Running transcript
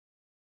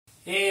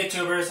Hey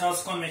YouTubers,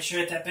 how's it going? Make sure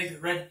you hit that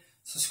big red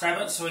subscribe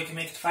button so we can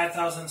make it to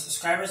 5,000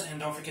 subscribers, and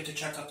don't forget to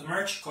check out the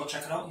merch. Go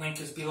check it out, link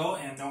is below,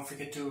 and don't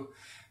forget to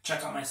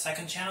check out my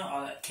second channel,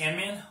 All That Can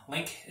Man.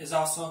 Link is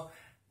also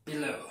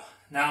below.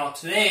 Now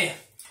today,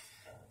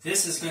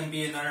 this is going to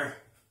be another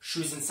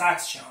shoes and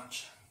socks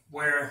challenge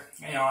where,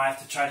 I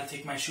have to try to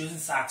take my shoes and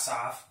socks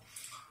off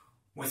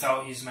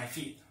without using my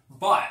feet.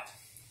 But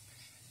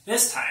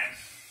this time,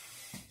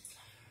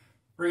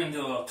 we're going to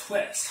do a little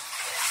twist.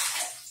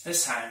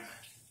 This time,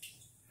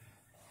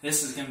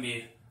 this is going to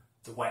be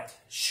the wet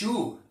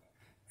shoe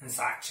and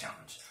sock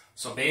challenge.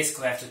 So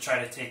basically, I have to try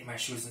to take my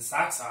shoes and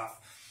socks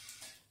off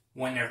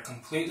when they're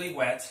completely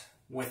wet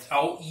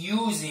without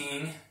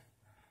using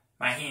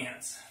my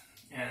hands.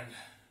 And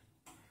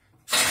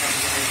I'm going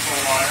to get in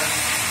cold water.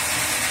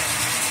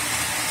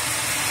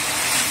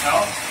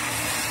 Help.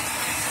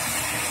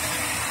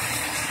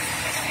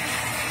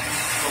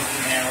 Put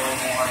in there a little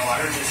more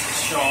water just to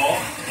show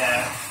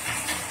that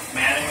I'm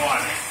adding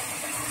water.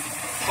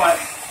 But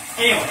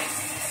anyway,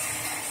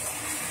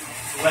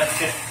 let's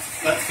get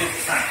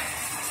started.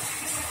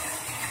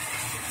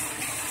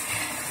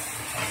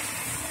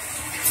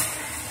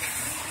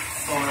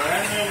 Go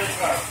right into the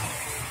truck.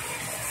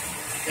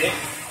 Okay.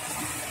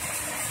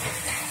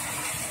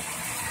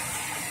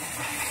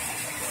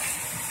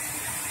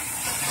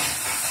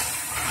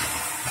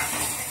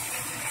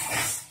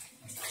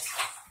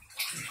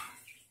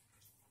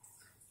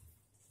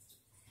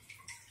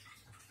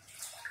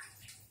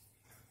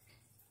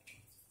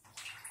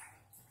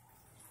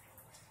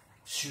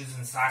 Shoes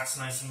and socks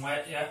nice and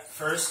wet yet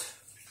first.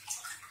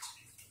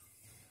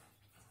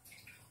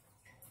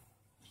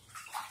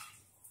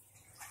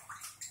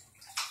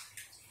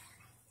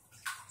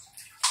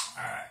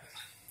 Alright.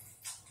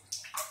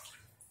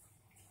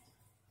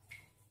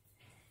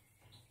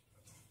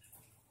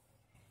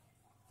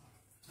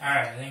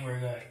 Alright, I think we're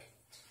good.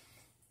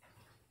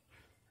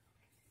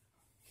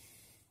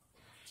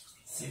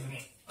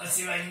 Let's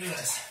see if I can do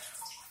this.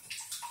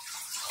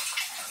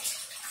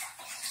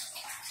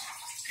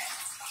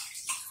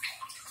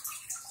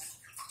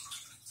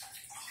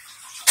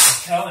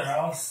 Tell they're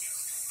all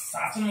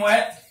sopping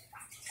wet.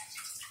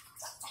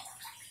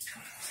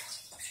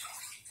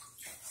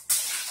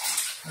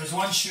 There's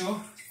one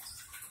shoe.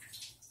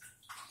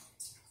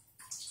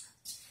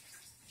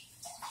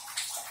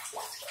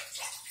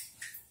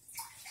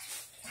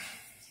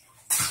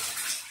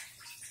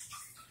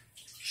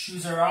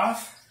 Shoes are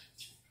off.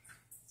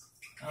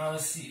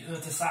 Let's see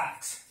with the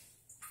socks.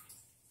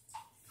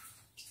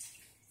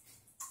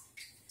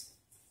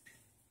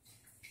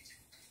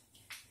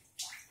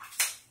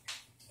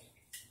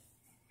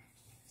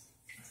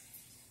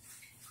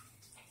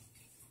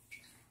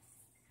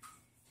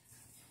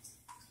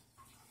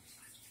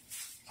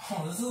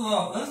 Oh, this is a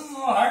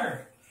little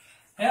harder.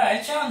 Yeah,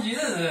 I challenge you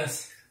to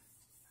this.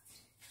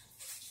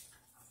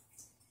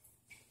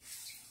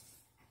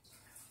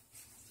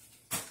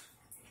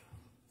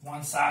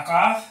 One sock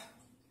off.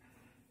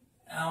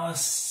 Now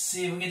let's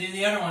see if we can do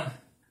the other one.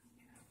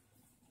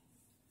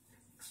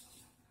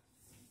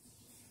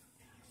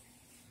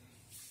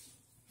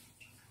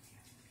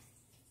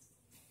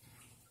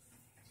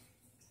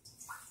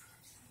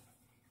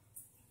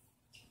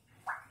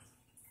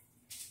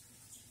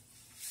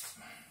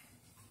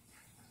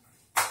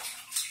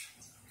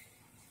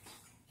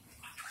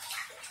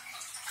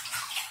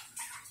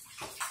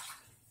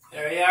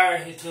 There you are,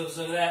 YouTubers,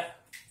 look at that.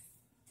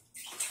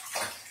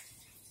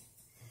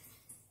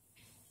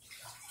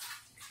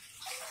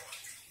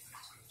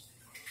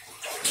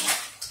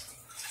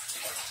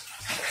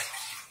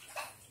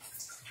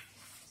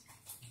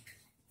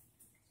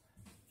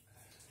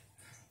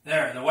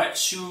 There, the wet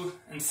shoe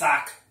and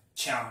sock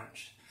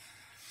challenge.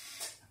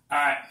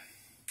 Alright,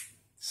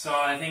 so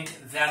I think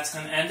that's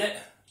going to end it.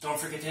 Don't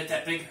forget to hit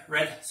that big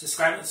red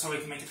subscribe button so we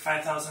can make it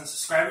 5,000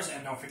 subscribers,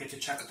 and don't forget to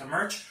check out the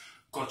merch.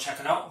 Go check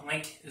it out.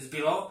 Link is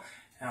below.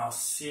 And I'll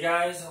see you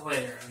guys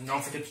later. And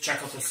don't forget to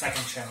check out the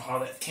second channel, All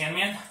That Can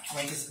Man.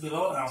 Link is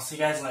below. And I'll see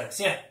you guys later.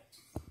 See ya.